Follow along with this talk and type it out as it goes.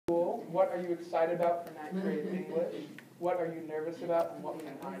What are you excited about for 9th grade English? What are you nervous about, and what can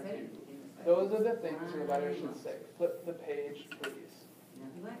I do? Those are the things your letter should say. Flip the page, please.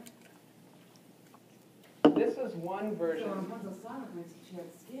 This is one version.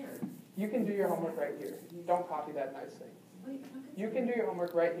 You can do your homework right here. Don't copy that nice thing. You can do your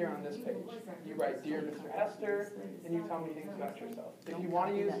homework right here on this page. You write, Dear Mr. Hester, and you tell me things about yourself. If you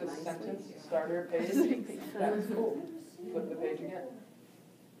want to use this sentence starter page, that's cool. Flip the page again.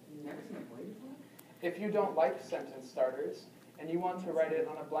 If you don't like sentence starters, and you want to write it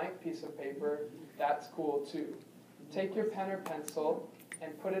on a blank piece of paper, that's cool too. Take your pen or pencil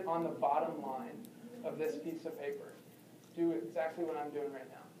and put it on the bottom line of this piece of paper. Do exactly what I'm doing right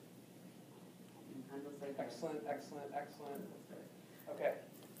now. Excellent, excellent, excellent. Okay.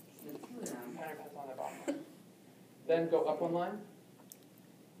 Pen or pencil on the bottom line. Then go up one line.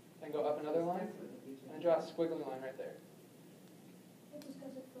 Then go up another line. And draw a squiggly line right there.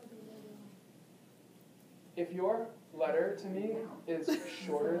 If your letter to me is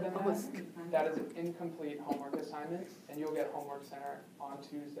shorter than that, that is an incomplete homework assignment, and you'll get homework center on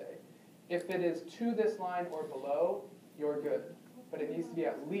Tuesday. If it is to this line or below, you're good. But it needs to be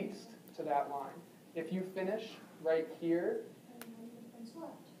at least to that line. If you finish right here,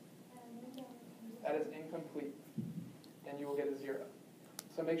 that is incomplete, and you will get a 0.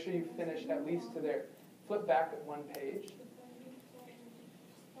 So make sure you finish at least to there. Flip back at one page.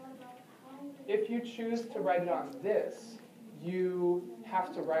 If you choose to write it on this, you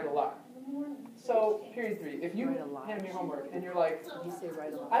have to write a lot. So, period 3, if you hand me homework and you're like,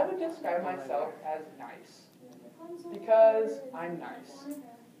 I would describe myself as nice, because I'm nice.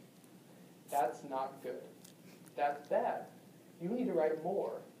 That's not good. That's bad. You need to write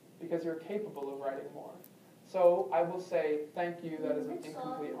more, because you're capable of writing more. So I will say, thank you, that is an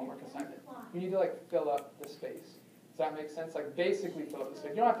incomplete homework assignment. You need to fill up the space. Does that make sense? Basically fill up the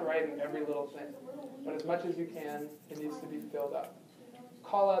space. You don't have to write in every little thing, but as much as you can, it needs to be filled up.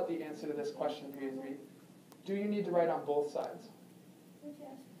 Call out the answer to this question, period 3. Do you need to write on both sides?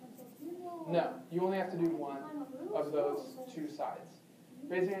 No, you only have to do one of those 2 sides.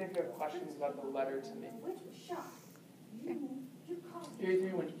 Raise your hand if you have questions about the letter to me. Period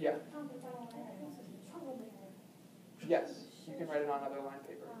 3, yeah. Yes, you can write it on other line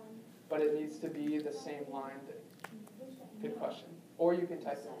paper, but it needs to be the same line thing. Good question. Or you can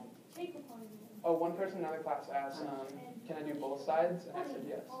type it in. Oh, one person in another class asked, can I do both sides? And I said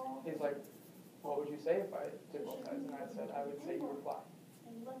yes. He's like, what would you say if I did both sides? And I said, I would say you reply.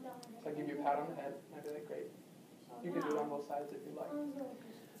 So I give you a pat on the head, and I'd be like, great. You can do it on both sides if you like.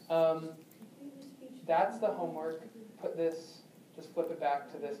 That's the homework. Put this, just flip it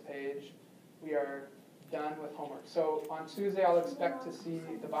back to this page. We are done with homework. So on Tuesday, I'll expect to see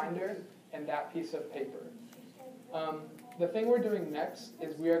the binder and that piece of paper. The thing we're doing next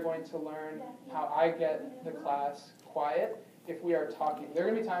is we are going to learn how I get the class quiet if we are talking. There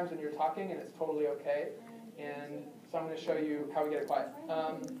are going to be times when you're talking and it's totally okay, and so I'm going to show you how we get it quiet.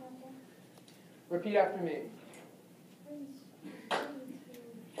 Repeat after me.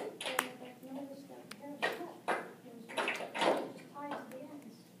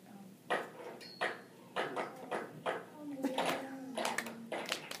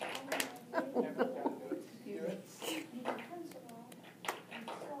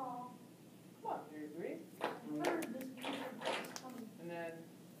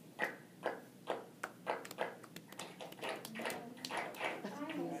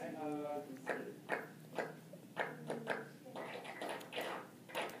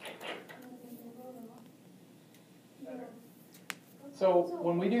 So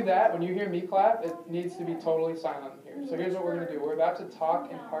when we do that, when you hear me clap, it needs to be totally silent here. So here's what we're going to do. We're about to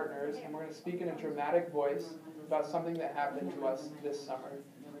talk in partners, and we're going to speak in a dramatic voice about something that happened to us this summer.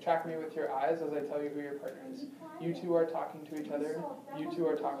 Track me with your eyes as I tell you who your partner is. You two are talking to each other. You two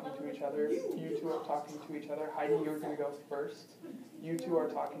are talking to each other. You two are talking to each other. Heidi, you're going to go first. You two are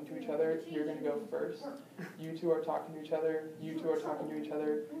talking to each other. You're going to go first. You two are talking to each other. You two are talking to each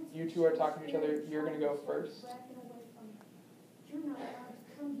other. You two are talking to each other. You're going to go first.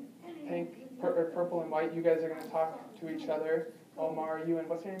 Pink, purple, and white, you guys are going to talk to each other. Omar, you and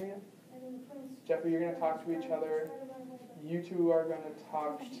what's your name again? Jeffrey, you're going to talk to each other. You two are going to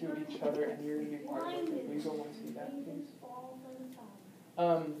talk to each other, and you're going to be part of it. Will you go want to see that, please?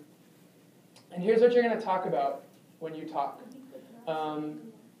 And here's what you're going to talk about when you talk.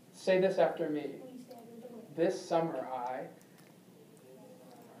 Say this after me. This summer, I...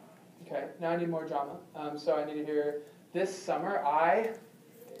 Okay, now I need more drama. So I need to hear... This summer, I...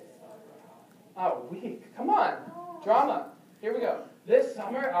 Oh, weak. Come on. Drama. Here we go. This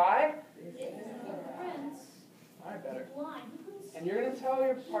summer, I... All right, better. And you're going to tell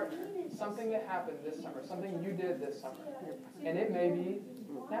your partner something that happened this summer, something you did this summer. And it may be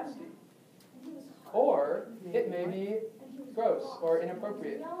nasty. Or it may be gross or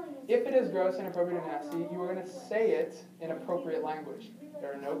inappropriate. If it is gross, inappropriate, or nasty, you are going to say it in appropriate language.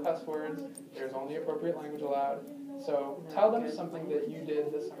 There are no cuss words. There's only appropriate language allowed. So tell them something that you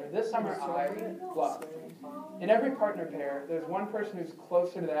did this summer. This summer I blah. In every partner pair, there's one person who's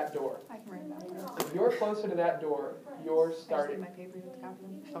closer to that door. I can write that. If you're closer to that door, you're starting. My favorite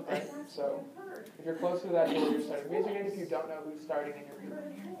captain. Okay, so if you're closer to that door, you're starting. Raise your hand if you don't know who's starting in your group.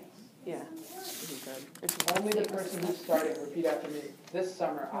 Yeah. Only the person who's starting. Repeat after me. This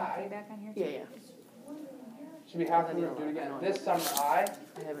summer I. Yeah, yeah. Should we have to do it again? This summer I.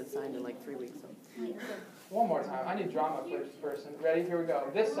 I haven't signed in like 3 weeks. So. One more time. I need drama first person. Ready? Here we go.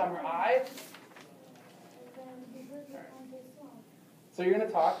 This summer I. So you're going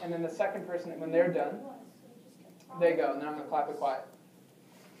to talk, and then the second person, when they're done, they go. And then I'm going to clap it quiet.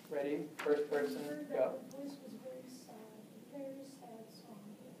 Ready? First person, go.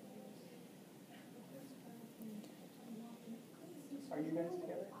 Are you guys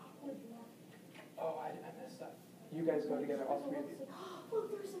together? Oh, I messed up. You guys go together, all three of you.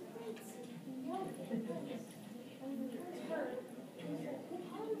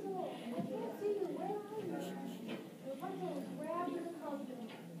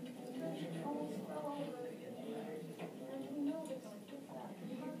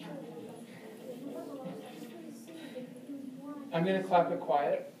 I'm going to clap it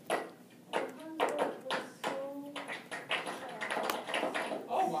quiet.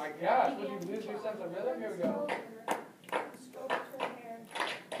 Oh my gosh, would you lose your sense of rhythm? Here we go.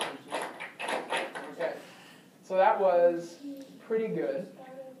 Okay, so that was pretty good.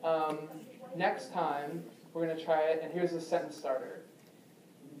 Next time, we're going to try it, and here's the sentence starter.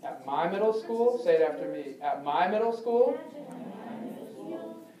 At my middle school, say it after me. At my middle school.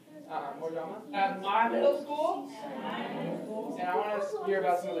 More drama? At my middle school? And I want to hear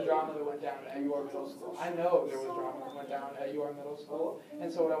about some of the drama that went down at your middle school. I know there was drama that went down at your middle school.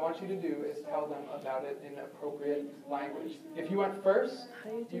 And so what I want you to do is tell them about it in appropriate language. If you went first,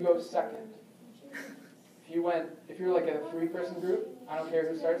 you go second. If you're like in a 3-person group, I don't care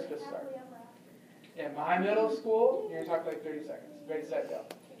who starts, just start. In my middle school, you're going to talk for like 30 seconds. Ready, set, go.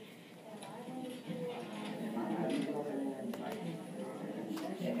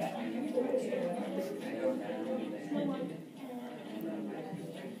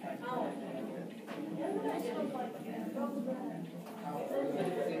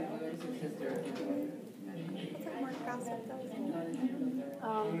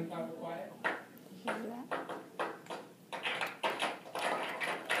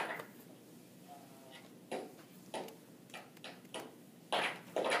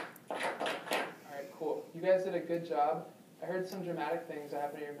 You guys did a good job. I heard some dramatic things that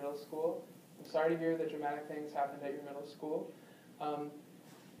happened at your middle school. I'm sorry to hear that dramatic things happened at your middle school.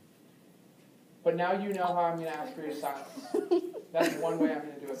 But now you know how I'm going to ask for your silence. That's one way I'm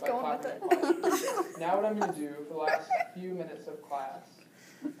going to do it, by clapping it quiet. Now what I'm going to do for the last few minutes of class,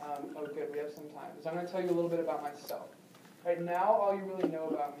 oh good, we have some time, is I'm going to tell you a little bit about myself. Right now, all you really know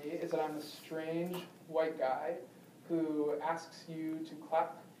about me is that I'm a strange white guy who asks you to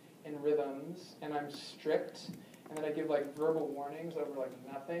clap in rhythms, and I'm strict, and that I give like verbal warnings over like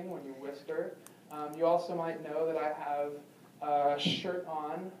nothing when you whisper. You also might know that I have a shirt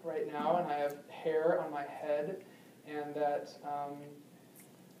on right now, and I have hair on my head, and that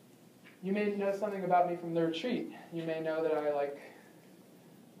you may know something about me from the retreat. You may know that I like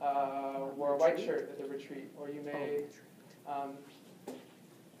wore a white shirt at the retreat, or you may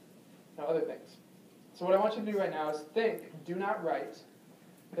know other things. So what I want you to do right now is think, do not write,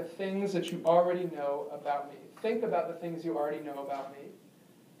 the things that you already know about me. Think about the things you already know about me.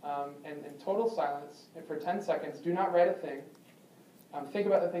 And in total silence, and for 10 seconds, do not write a thing. Think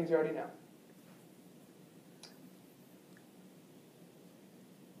about the things you already know.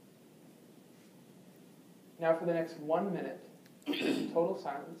 Now for the next 1 minute, in total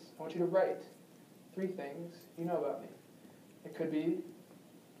silence, I want you to write 3 things you know about me. It could be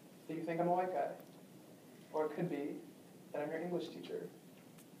that you think I'm a white guy. Or it could be that I'm your English teacher.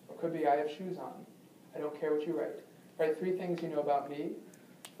 Or it could be I have shoes on. I don't care what you write. Write 3 things you know about me.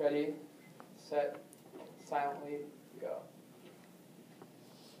 Ready, set, silently, go.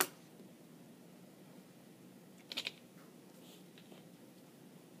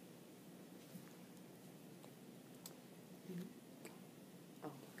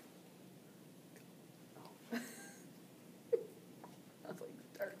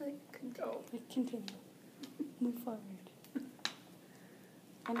 Continue. Move forward.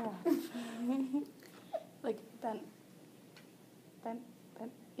 I know. Like, then.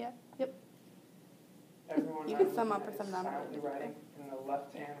 thumb up or thumb down. Silently writing in the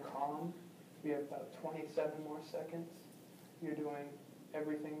left-hand column. We have about 27 more seconds. You're doing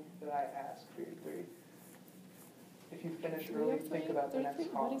everything that I ask for your 3. If you finish early, think about the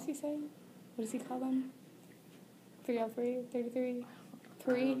next column. What is he saying? What does he call them? 303, 33,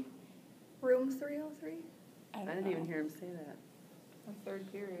 3? Room 303? I didn't even hear him say that. The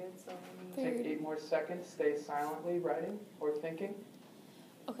third period, so Take 8 more seconds. Stay silently writing or thinking.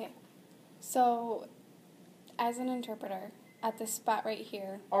 Okay. So, as an interpreter, at this spot right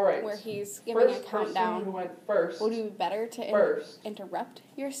here, All right. where he's giving a First person who countdown, went first. would it be better to First. interrupt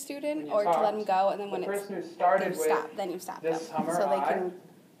your student When you or to let him talked, go, and then the when person who it's started you with stop, then you stop this them, summer so they I, can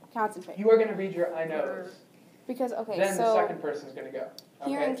concentrate. you are going to read your I knows. Because okay, Then so the second person is going to go. Okay?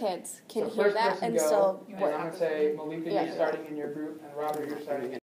 hearing kids can So hear first that person and go, still and work. I'm going to say, Malika, Yeah. you're starting in your group, and Robert, you're starting in